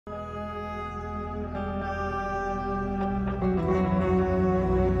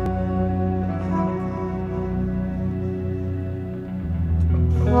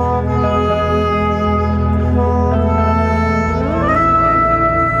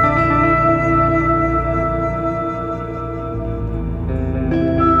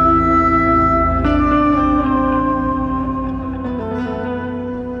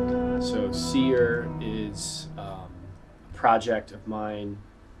project of mine.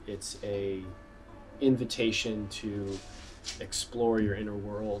 It's a invitation to explore your inner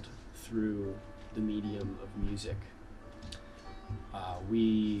world through the medium of music.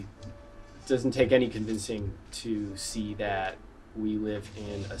 It doesn't take any convincing to see that we live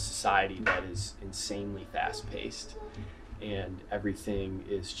in a society that is insanely fast-paced, and everything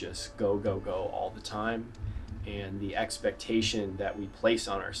is just go, go, go all the time. And the expectation that we place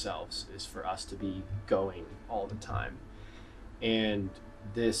on ourselves is for us to be going all the time. And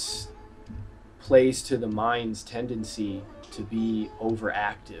this plays to the mind's tendency to be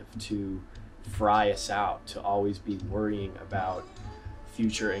overactive, to fry us out, to always be worrying about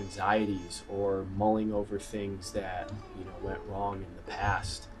future anxieties or mulling over things that went wrong in the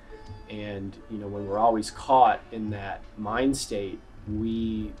past. And when we're always caught in that mind state,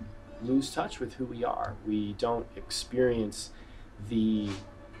 we lose touch with who we are. We don't experience the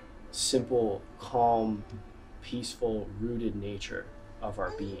simple, calm, peaceful, rooted nature of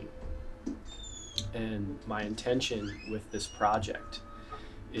our being. And my intention with this project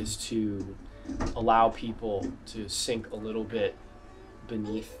is to allow people to sink a little bit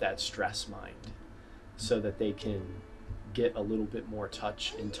beneath that stress mind, so that they can get a little bit more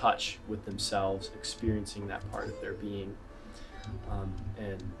in touch with themselves, experiencing that part of their being,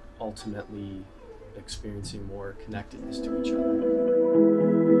 and ultimately experiencing more connectedness to each other.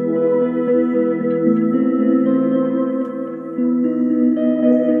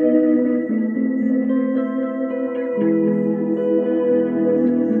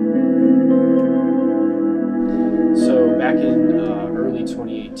 So back in early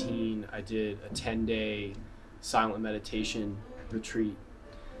 2018, I did a 10-day silent meditation retreat.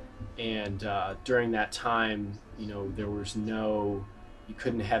 And during that time, you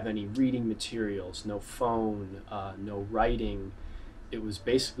couldn't have any reading materials, no phone, no writing. It was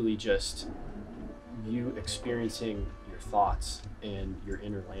basically just you experiencing your thoughts and your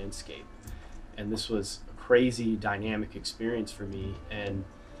inner landscape. And this was a crazy dynamic experience for me. And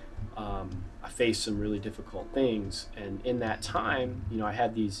I faced some really difficult things. And in that time, I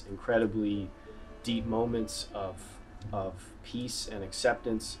had these incredibly deep moments of peace and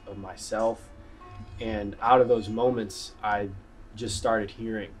acceptance of myself. And out of those moments, I just started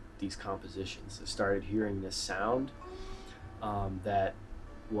hearing these compositions. I started hearing this sound that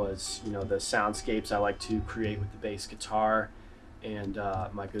was, the soundscapes I like to create with the bass guitar. And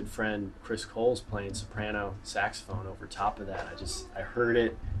my good friend Chris Cole's playing soprano saxophone over top of that. I heard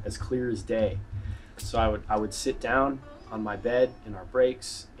it as clear as day. So I would sit down on my bed in our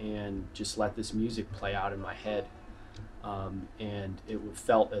breaks and just let this music play out in my head. And it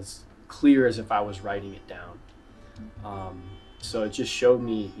felt as clear as if I was writing it down. So it just showed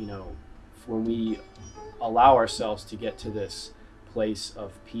me, when we allow ourselves to get to this place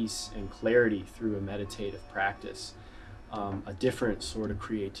of peace and clarity through a meditative practice, a different sort of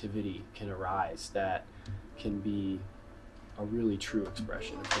creativity can arise that can be a really true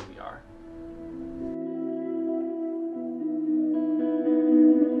expression of who we are.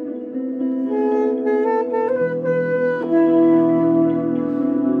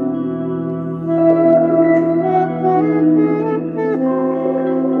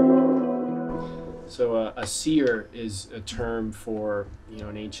 So a seer is a term for,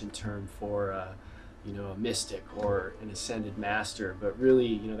 an ancient term for a mystic or an ascended master, but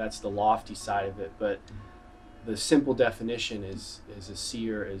really, that's the lofty side of it. But the simple definition is a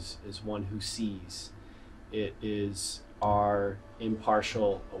seer is one who sees. It is our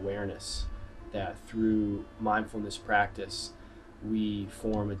impartial awareness that through mindfulness practice, we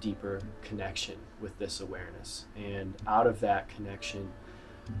form a deeper connection with this awareness. And out of that connection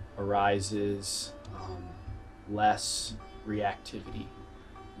arises less reactivity,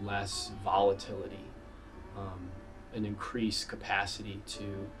 less volatility, an increased capacity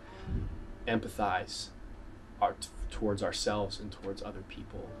to empathize towards ourselves and towards other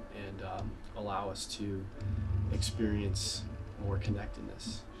people, and allow us to experience more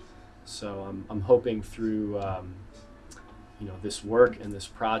connectedness. So I'm hoping through this work and this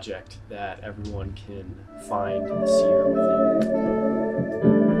project that everyone can find the seer within.